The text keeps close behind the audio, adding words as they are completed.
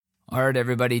All right,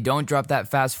 everybody, don't drop that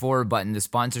fast forward button. The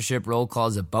sponsorship roll call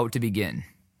is about to begin.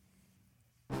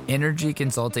 Energy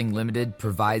Consulting Limited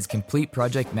provides complete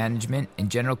project management and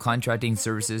general contracting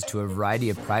services to a variety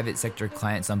of private sector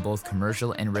clients on both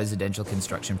commercial and residential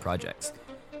construction projects.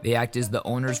 They act as the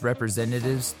owner's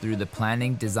representatives through the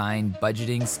planning, design,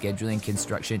 budgeting, scheduling,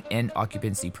 construction, and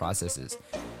occupancy processes.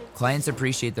 Clients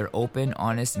appreciate their open,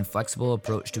 honest, and flexible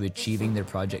approach to achieving their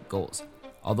project goals.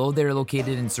 Although they're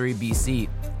located in Surrey, BC,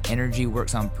 Energy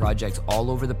works on projects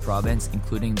all over the province,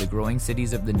 including the growing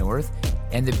cities of the north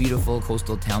and the beautiful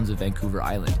coastal towns of Vancouver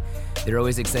Island. They're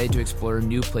always excited to explore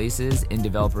new places and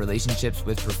develop relationships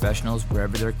with professionals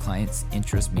wherever their clients'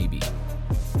 interests may be.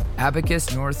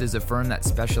 Abacus North is a firm that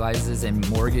specializes in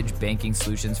mortgage banking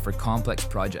solutions for complex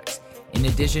projects. In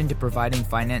addition to providing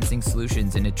financing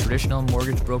solutions in a traditional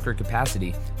mortgage broker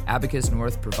capacity, Abacus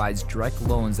North provides direct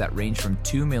loans that range from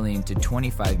 $2 million to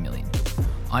 $25 million.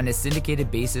 On a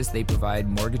syndicated basis, they provide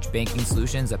mortgage banking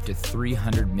solutions up to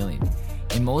 $300 million.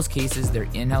 In most cases, their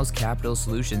in-house capital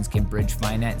solutions can bridge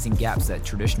financing gaps that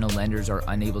traditional lenders are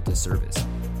unable to service.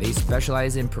 They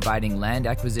specialize in providing land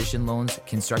acquisition loans,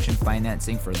 construction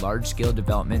financing for large-scale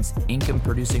developments,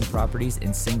 income-producing properties,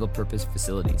 and single-purpose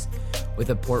facilities.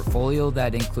 With a portfolio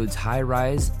that includes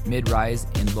high-rise, mid-rise,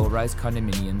 and low-rise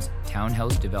condominiums,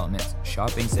 townhouse developments,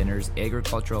 shopping centers,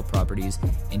 agricultural properties,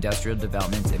 industrial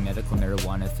developments, and medical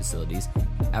marijuana facilities,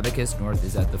 Abacus North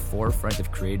is at the forefront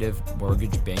of creative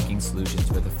mortgage banking solutions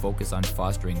with a focus on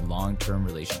fostering long-term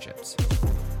relationships.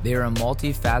 They are a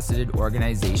multifaceted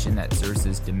organization that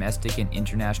services domestic and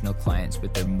international clients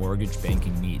with their mortgage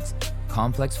banking needs.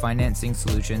 Complex financing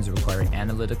solutions require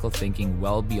analytical thinking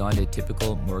well beyond a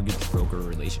typical mortgage broker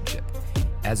relationship.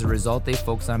 As a result, they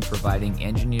focus on providing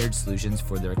engineered solutions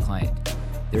for their client.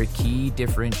 Their key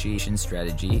differentiation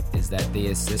strategy is that they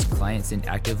assist clients in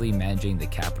actively managing the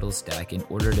capital stack in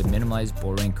order to minimize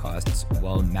borrowing costs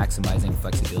while maximizing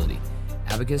flexibility.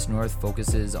 Abacus North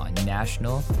focuses on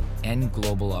national and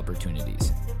global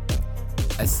opportunities.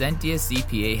 Ascentia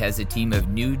CPA has a team of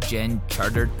new-gen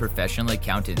chartered professional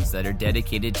accountants that are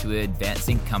dedicated to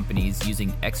advancing companies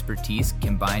using expertise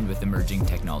combined with emerging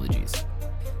technologies.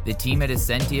 The team at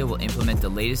Ascentia will implement the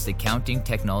latest accounting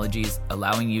technologies,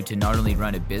 allowing you to not only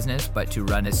run a business, but to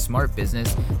run a smart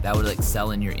business that will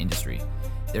excel in your industry.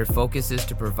 Their focus is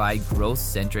to provide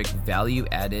growth-centric,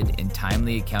 value-added, and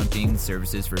timely accounting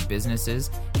services for businesses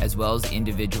as well as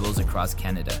individuals across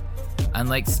Canada.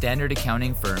 Unlike standard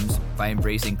accounting firms, by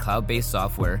embracing cloud-based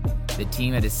software, the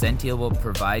team at Ascentia will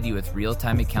provide you with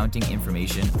real-time accounting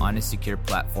information on a secure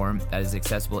platform that is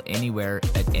accessible anywhere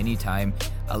at any time,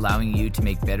 allowing you to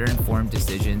make better informed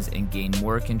decisions and gain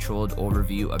more controlled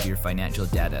overview of your financial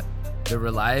data. The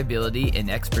reliability and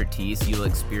expertise you will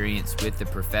experience with the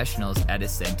professionals at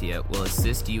Ascentia will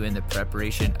assist you in the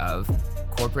preparation of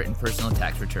corporate and personal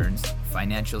tax returns,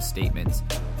 financial statements,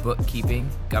 bookkeeping,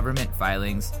 government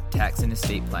filings, tax and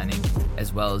estate planning,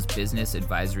 as well as business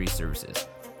advisory services.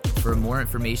 For more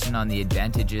information on the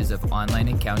advantages of online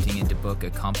accounting and to book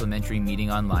a complimentary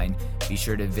meeting online, be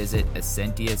sure to visit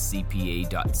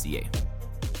ascentiacpa.ca.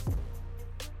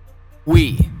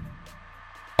 We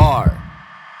are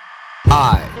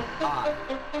I.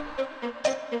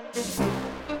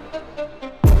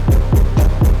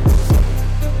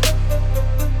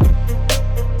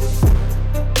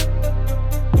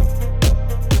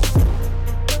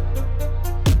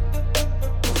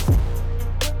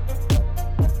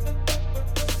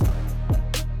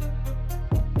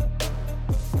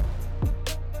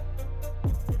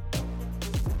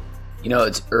 You know,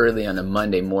 it's early on a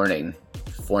Monday morning,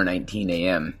 4:19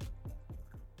 a.m.,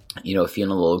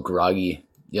 feeling a little groggy.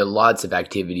 Lots of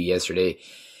activity yesterday.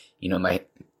 My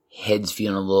head's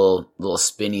feeling a little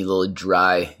spinny, a little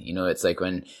dry. It's like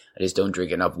when I just don't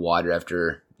drink enough water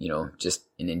after, just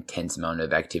an intense amount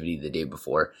of activity the day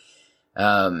before.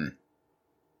 So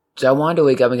I wanted to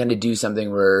wake up and kind of do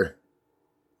something where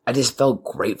I just felt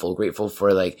grateful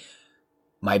for like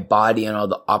my body and all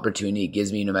the opportunity it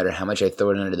gives me, no matter how much I throw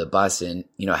it under the bus, and,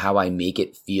 how I make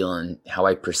it feel and how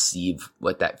I perceive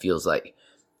what that feels like.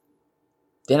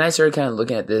 Then I started kind of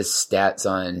looking at this stats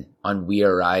on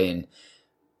WeRI, and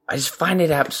I just find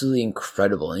it absolutely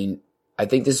incredible. I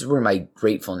think this is where my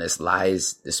gratefulness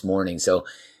lies this morning. So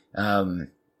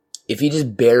if you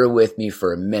just bear with me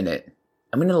for a minute,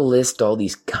 I'm going to list all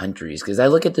these countries, because I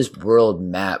look at this world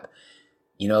map,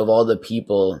 of all the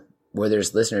people where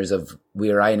there's listeners of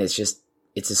WeRI, and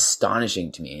it's astonishing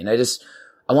to me. And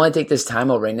I want to take this time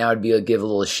out right now to give a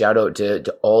little shout out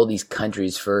to all these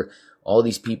countries, for all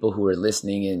these people who are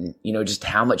listening, and, just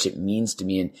how much it means to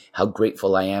me and how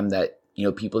grateful I am that,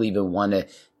 people even want to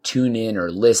tune in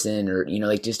or listen or,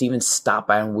 like just even stop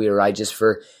by on We Are I just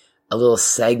for a little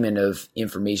segment of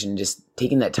information, just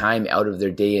taking that time out of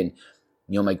their day. And,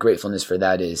 my gratefulness for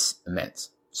that is immense.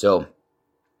 So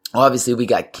obviously we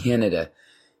got Canada,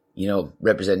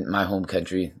 represent my home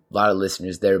country, a lot of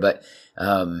listeners there, but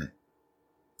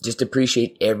just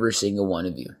appreciate every single one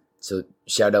of you. So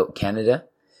shout out Canada.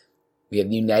 We have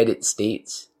the United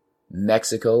States,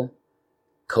 Mexico,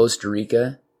 Costa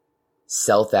Rica,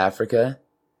 South Africa,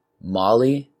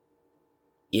 Mali,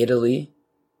 Italy,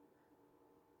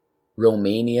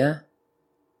 Romania,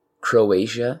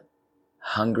 Croatia,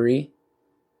 Hungary,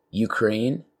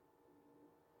 Ukraine,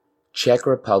 Czech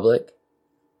Republic,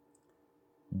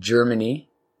 Germany,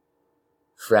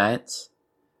 France,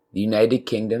 the United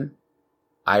Kingdom,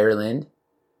 Ireland,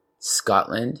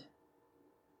 Scotland,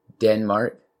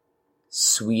 Denmark,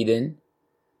 Sweden,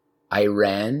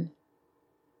 Iran,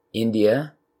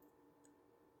 India,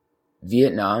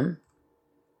 Vietnam,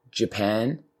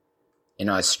 Japan, and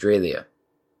Australia.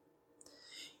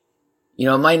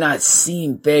 It might not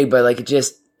seem big, but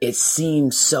it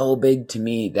seems so big to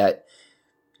me that,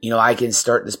 I can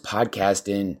start this podcast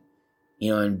in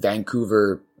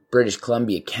Vancouver, British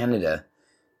Columbia, Canada,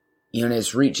 and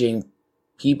it's reaching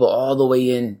people all the way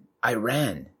in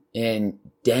Iran and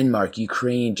Denmark,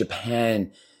 Ukraine,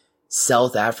 Japan,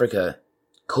 South Africa,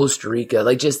 Costa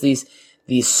Rica, just these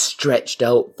stretched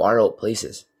out, far out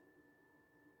places.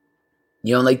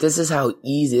 This is how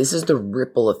easy, this is the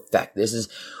ripple effect. This is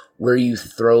where you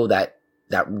throw that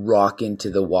rock into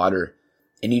the water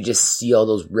and you just see all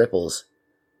those ripples.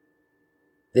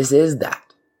 This is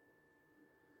that.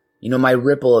 My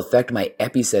ripple effect, my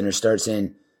epicenter starts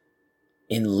in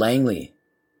Langley,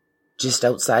 just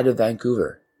outside of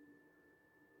Vancouver.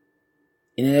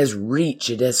 And it has reach,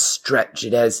 it has stretch,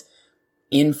 it has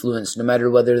influence, no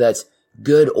matter whether that's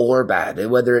good or bad,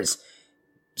 and whether it's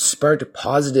sparked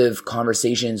positive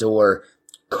conversations or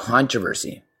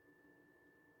controversy.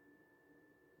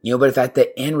 But if at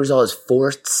the end result has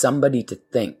forced somebody to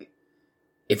think,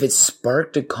 if it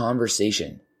sparked a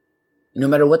conversation, no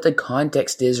matter what the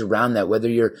context is around that, whether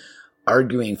you're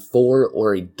arguing for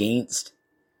or against,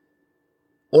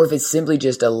 or if it simply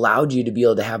just allowed you to be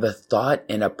able to have a thought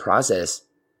and a process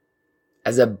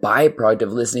as a byproduct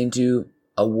of listening to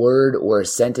a word or a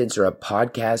sentence or a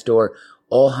podcast or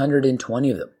all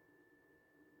 120 of them.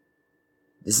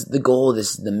 This is the goal.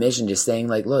 This is the mission. Just saying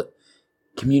look,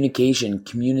 communication,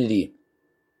 community,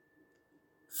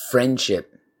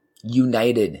 friendship,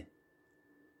 united.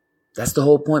 That's the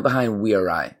whole point behind We Are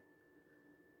I.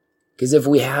 Because if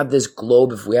we have this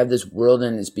globe, if we have this world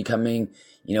and it's becoming,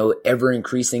 ever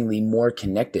increasingly more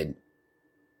connected,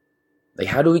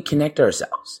 how do we connect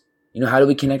ourselves? How do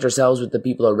we connect ourselves with the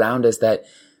people around us that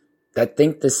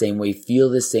think the same way, feel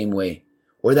the same way,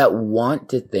 or that want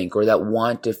to think or that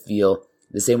want to feel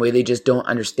the same way? They just don't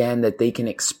understand that they can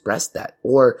express that,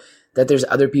 or that there's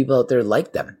other people out there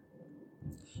like them.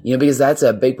 Because that's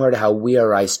a big part of how We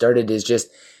Are I started, is just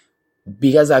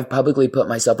because I've publicly put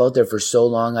myself out there for so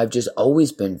long, I've just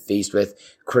always been faced with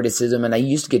criticism, and I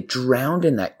used to get drowned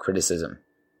in that criticism.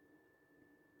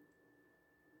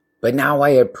 But now I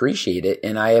appreciate it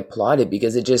and I applaud it,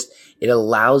 because it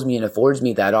allows me and affords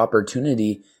me that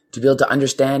opportunity to be able to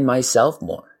understand myself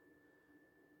more.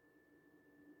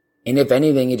 And if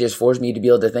anything, it just forced me to be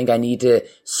able to think I need to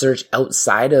search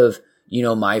outside of,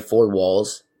 my four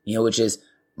walls, which is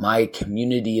my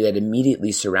community that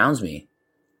immediately surrounds me,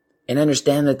 and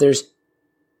understand that there's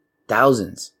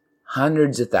thousands,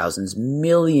 hundreds of thousands,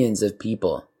 millions of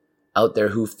people out there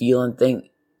who feel and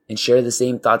think and share the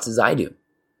same thoughts as I do.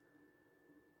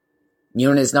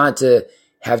 And it's not to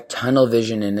have tunnel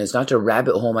vision, and it's not to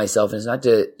rabbit hole myself, and it's not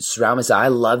to surround myself. I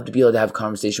love to be able to have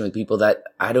conversation with people that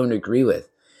I don't agree with.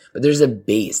 But there's a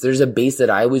base that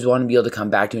I always want to be able to come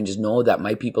back to, and just know that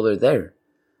my people are there.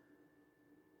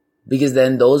 Because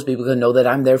then those people can know that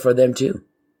I'm there for them too.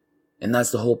 And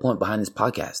that's the whole point behind this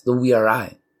podcast, the We Are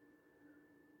I.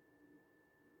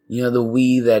 The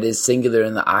we that is singular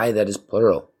and the I that is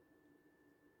plural.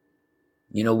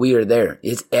 We are there.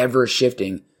 It's ever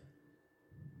shifting.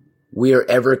 We are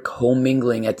ever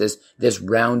commingling at this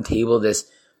round table, this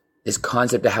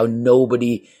concept of how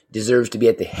nobody deserves to be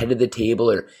at the head of the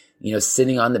table, or,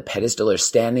 sitting on the pedestal or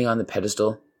standing on the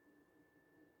pedestal.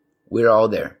 We're all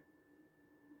there.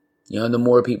 The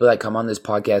more people that come on this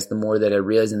podcast, the more that I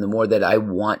realize, and the more that I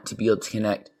want to be able to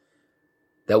connect,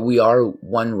 that we are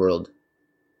one world.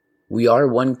 We are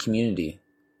one community.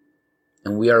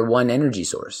 And we are one energy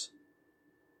source.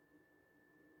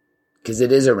 Because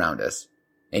it is around us.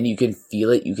 And you can feel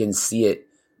it, you can see it.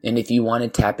 And if you want to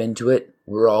tap into it,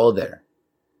 we're all there.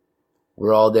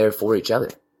 We're all there for each other.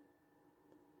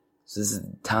 So this is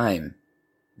the time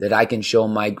that I can show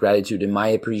my gratitude and my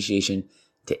appreciation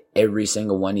to every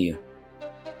single one of you.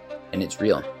 And it's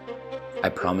real. I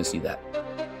promise you that.